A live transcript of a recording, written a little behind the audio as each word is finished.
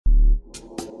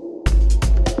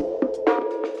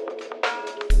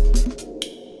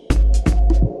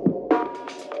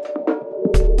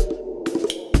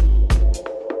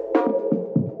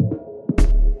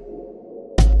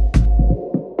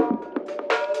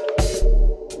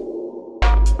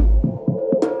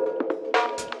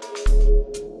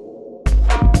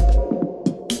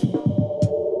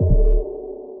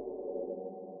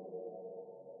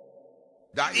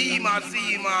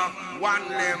Zima, one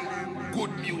them good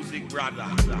music, brother.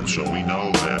 So we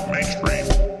know that mainstream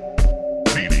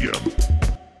media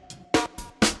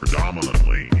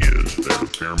predominantly is there to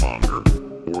fearmonger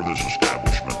for this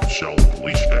establishment, sell the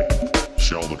police state,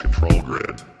 sell the control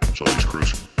grid, so these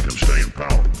crews can stay in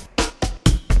power.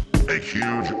 A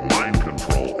huge mind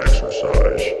control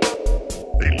exercise,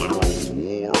 a literal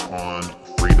war on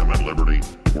freedom and liberty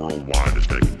worldwide is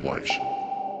taking place.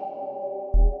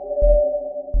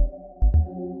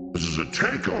 This is a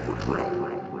takeover drill.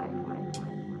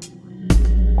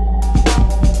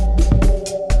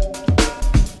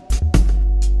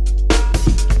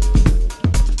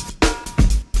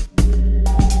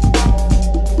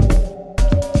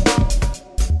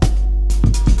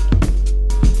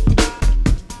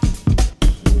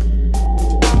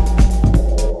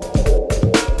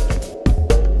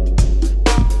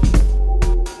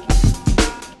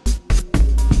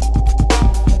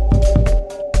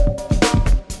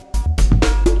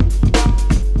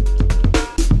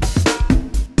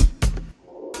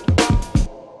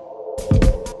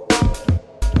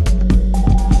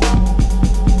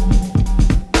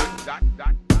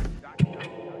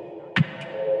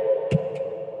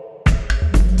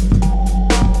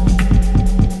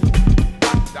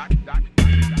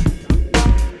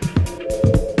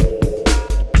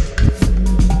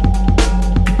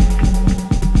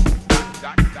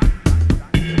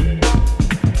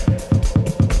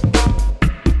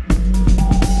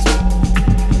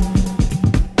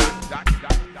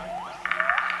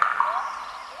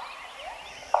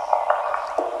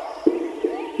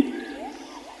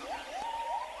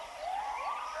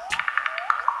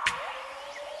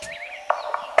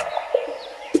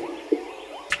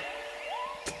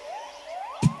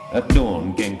 At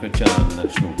dawn, Genkrachan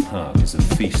National Park is a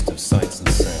feast of sights and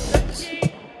sounds.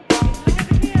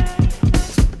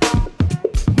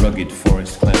 Rugged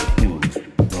forest-clad hills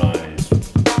rise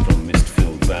from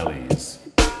mist-filled valleys.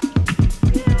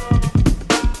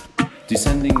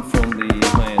 Descending from the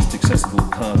highest accessible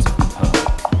part of the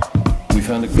park, we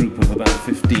found a group of about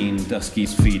 15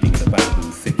 duskies feeding in a bamboo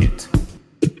thicket.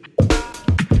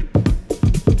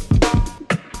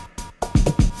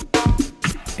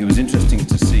 It was interesting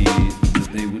to see that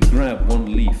they would grab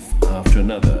one leaf after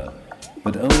another,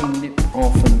 but only nip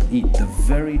off and eat the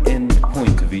very end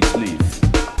point of each leaf.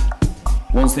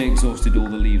 Once they exhausted all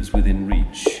the leaves within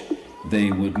reach,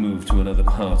 they would move to another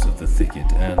part of the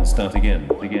thicket and start again.